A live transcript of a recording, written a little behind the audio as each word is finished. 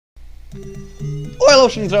Oil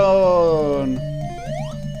Ocean Zone!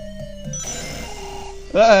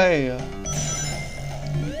 Hey!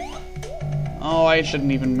 Oh, I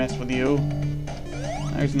shouldn't even mess with you.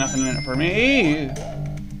 There's nothing in it for me.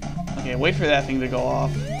 Okay, wait for that thing to go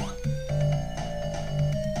off.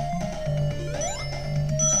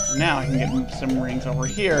 Now I can get some rings over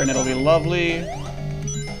here, and it'll be lovely.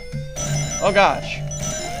 Oh gosh.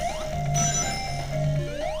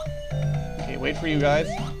 Okay, wait for you guys.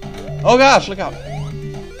 Oh gosh, look out.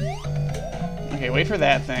 Okay, wait for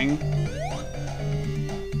that thing.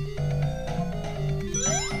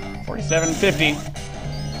 4750.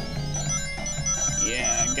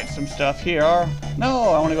 Yeah, get some stuff here. No,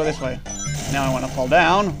 I want to go this way. Now I want to fall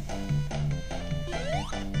down.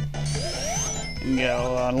 And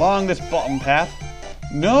go along this bottom path.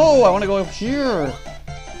 No, I want to go up here.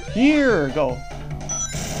 Here, go.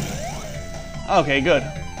 Okay, good.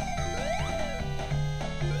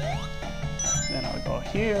 Then I'll go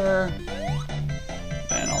here.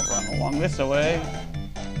 Then I'll run along this way.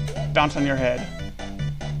 Bounce on your head.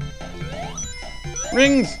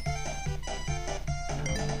 Rings!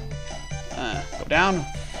 Go down.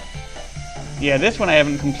 Yeah, this one I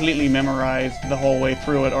haven't completely memorized the whole way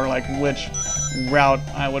through it, or like which route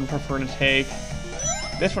I would prefer to take.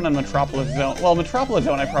 This one in Metropolis Zone. Well, Metropolis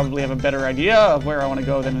Zone I probably have a better idea of where I want to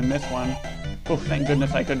go than in this one. Oh, thank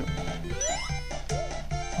goodness I could...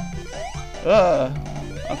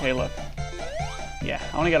 Okay, look. Yeah,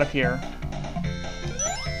 I want to get up here.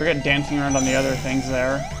 Forget dancing around on the other things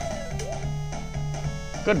there.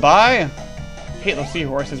 Goodbye! I hate those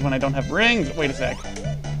seahorses when I don't have rings. Wait a sec.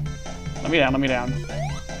 Let me down, let me down.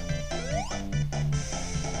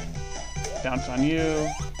 Bounce on you.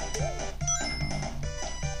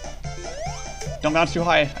 Don't bounce too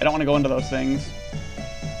high. I don't want to go into those things.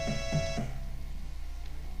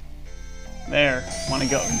 There. Want to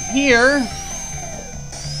go here.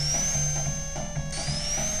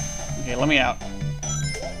 Okay, let me out.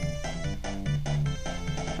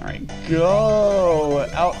 Alright, go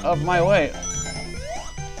out of my way.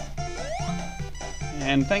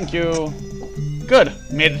 And thank you. Good.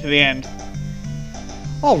 Made it to the end.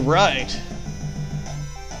 Alright.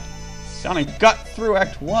 Sonic got through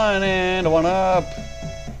Act 1 and 1 up.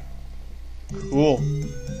 Cool.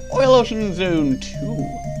 Oil Ocean Zone 2.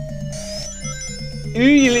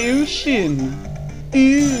 Oil Ocean.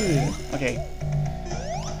 Ooh. Okay.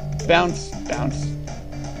 Bounce, bounce.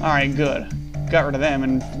 Alright, good. Got rid of them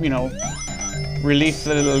and, you know, release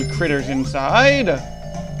the little critters inside.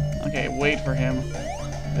 Okay, wait for him.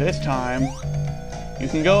 This time, you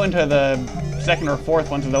can go into the second or fourth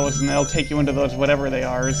ones of those and they'll take you into those whatever they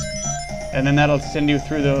are. And then that'll send you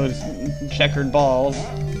through those checkered balls.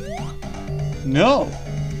 No!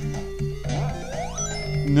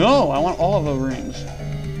 No, I want all of the rings.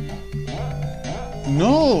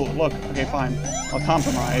 No! Look, okay, fine. I'll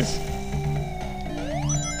compromise.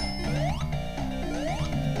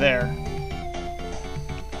 There.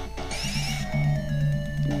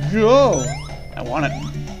 Go! I want it.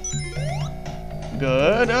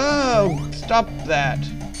 Good. Oh, stop that.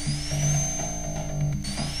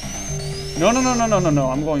 No, no, no, no, no, no, no.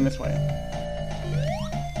 I'm going this way.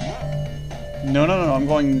 No, no, no, no. I'm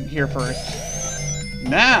going here first.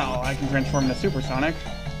 Now I can transform into Supersonic.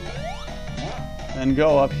 Then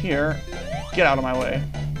go up here. Get out of my way.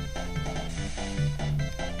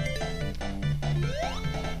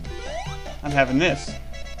 I'm having this.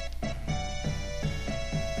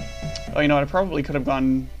 Oh, you know what? I probably could have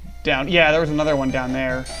gone down. Yeah, there was another one down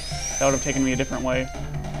there. That would have taken me a different way.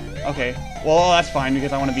 Okay. Well, that's fine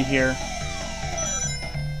because I want to be here.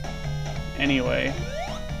 Anyway.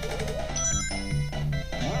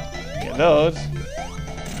 Get those.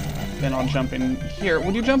 Then I'll jump in here.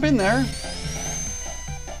 Would you jump in there?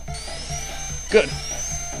 Good.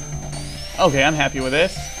 Okay, I'm happy with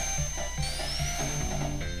this.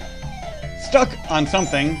 Stuck on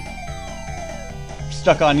something.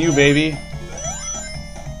 Stuck on you, baby.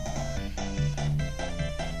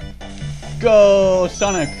 Go,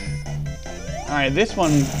 Sonic. Alright, this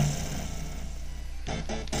one...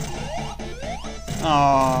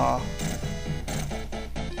 Aww.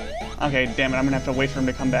 Okay, damn it, I'm gonna have to wait for him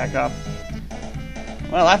to come back up.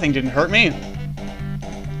 Well, that thing didn't hurt me.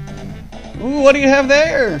 Ooh, what do you have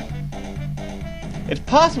there? It's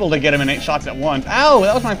possible to get him in 8 shots at once. Ow,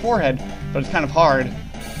 that was my forehead. But it's kind of hard.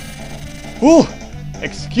 Ooh!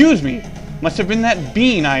 Excuse me. Must have been that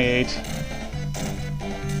bean I ate.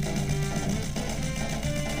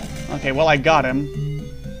 Okay, well, I got him.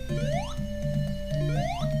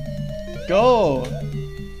 Go!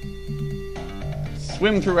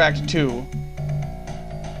 Swim through Act 2.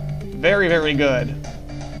 Very, very good.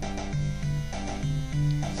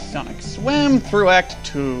 Sonic swam through Act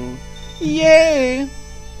 2. Yay!